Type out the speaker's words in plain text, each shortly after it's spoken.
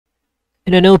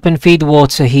In an open feed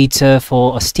water heater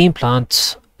for a steam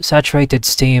plant, saturated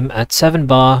steam at 7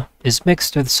 bar is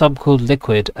mixed with subcooled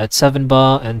liquid at 7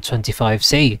 bar and 25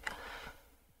 C.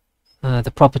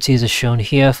 The properties are shown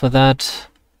here for that.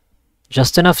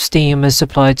 Just enough steam is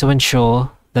supplied to ensure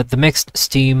that the mixed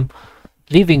steam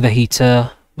leaving the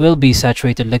heater will be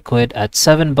saturated liquid at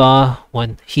 7 bar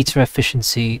when heater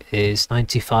efficiency is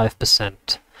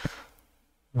 95%.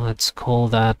 Let's call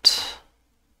that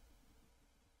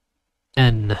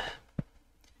N.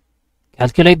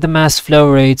 Calculate the mass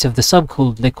flow rate of the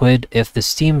subcooled liquid if the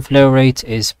steam flow rate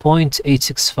is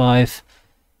 0.865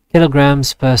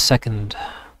 kilograms per second.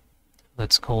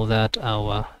 Let's call that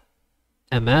our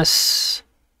MS,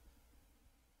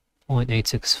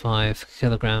 0.865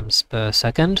 kilograms per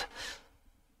second.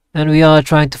 And we are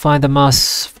trying to find the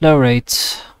mass flow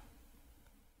rate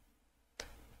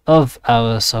of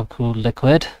our subcooled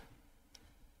liquid,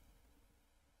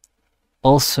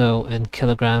 also in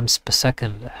kilograms per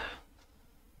second.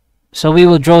 So we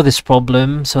will draw this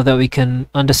problem so that we can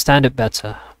understand it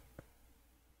better.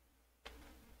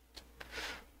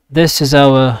 This is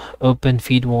our open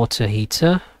feed water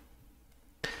heater.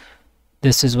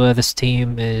 This is where the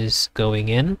steam is going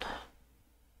in.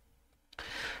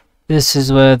 This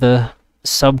is where the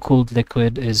subcooled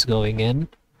liquid is going in.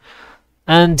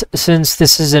 And since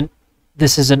this is an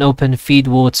open feed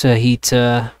water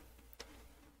heater,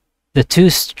 the two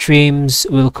streams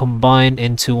will combine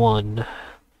into one.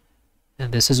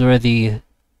 And this is where the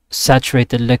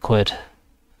saturated liquid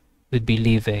would be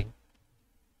leaving.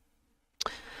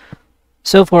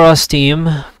 So for our steam,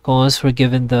 of course, we're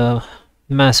given the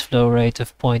mass flow rate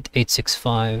of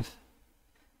 0.865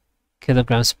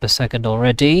 kilograms per second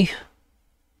already.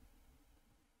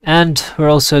 And we're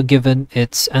also given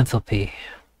its enthalpy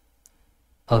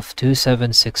of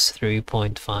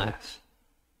 2763.5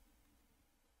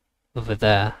 over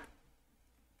there.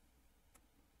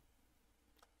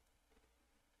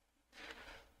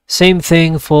 Same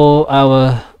thing for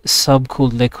our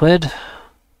subcooled liquid.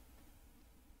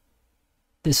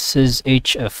 This is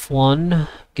HF1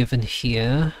 given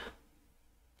here,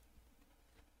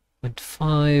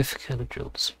 0.5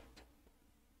 kilojoules.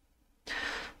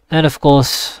 And of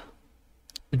course,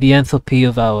 the enthalpy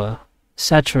of our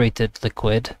saturated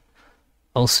liquid,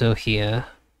 also here,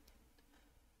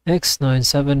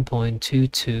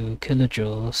 X97.22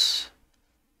 kilojoules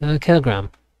per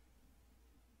kilogram.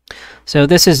 So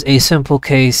this is a simple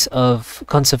case of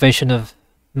conservation of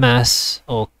mass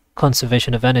or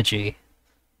conservation of energy.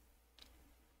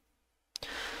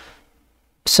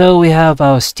 So we have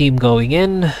our steam going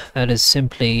in, that is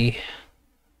simply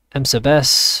M sub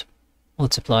S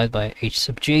multiplied by H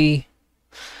sub G,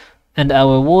 and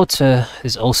our water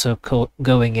is also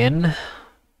going in,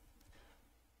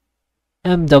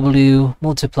 MW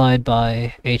multiplied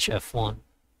by HF1.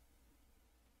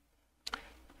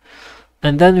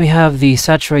 And then we have the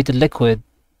saturated liquid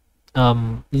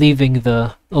leaving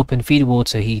the open feed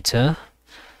water heater.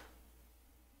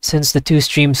 Since the two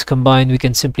streams combine, we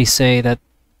can simply say that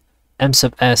M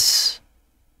sub S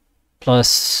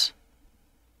plus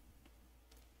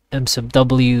M sub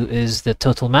W is the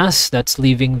total mass that's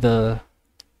leaving the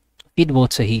feed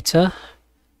water heater,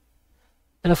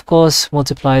 and of course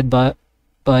multiplied by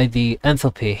the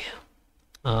enthalpy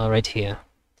right here.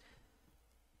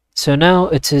 So now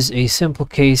it is a simple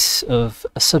case of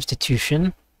a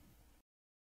substitution.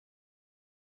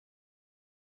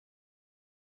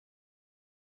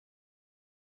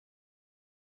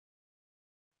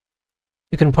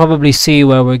 You can probably see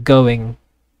where we're going.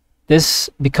 This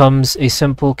becomes a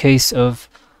simple case of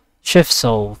shift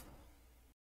solve.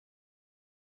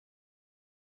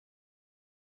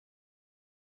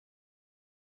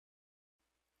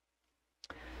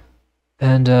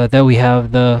 And there we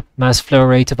have the mass flow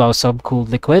rate of our subcooled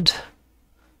liquid.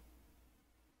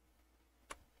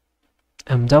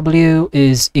 MW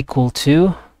is equal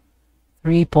to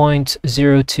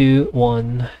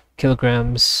 3.021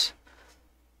 kilograms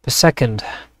per second.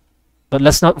 But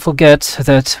let's not forget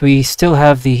that we still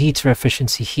have the heater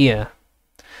efficiency here.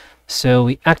 So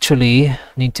we actually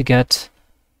need to get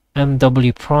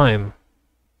MW prime.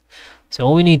 So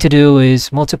all we need to do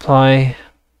is multiply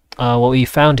what we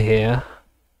found here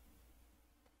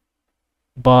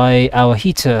by our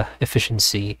heater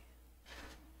efficiency,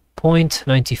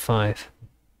 0.95.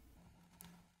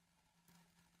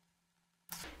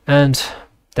 And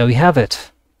there we have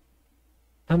it.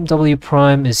 MW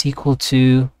prime is equal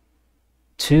to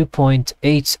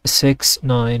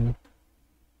 2.869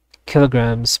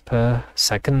 kilograms per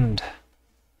second.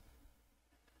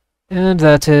 And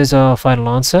that is our final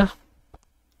answer.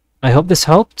 I hope this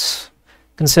helped.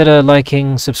 consider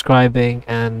liking, subscribing,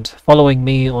 and following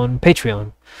me on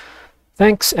Patreon.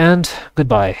 Thanks and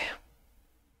goodbye.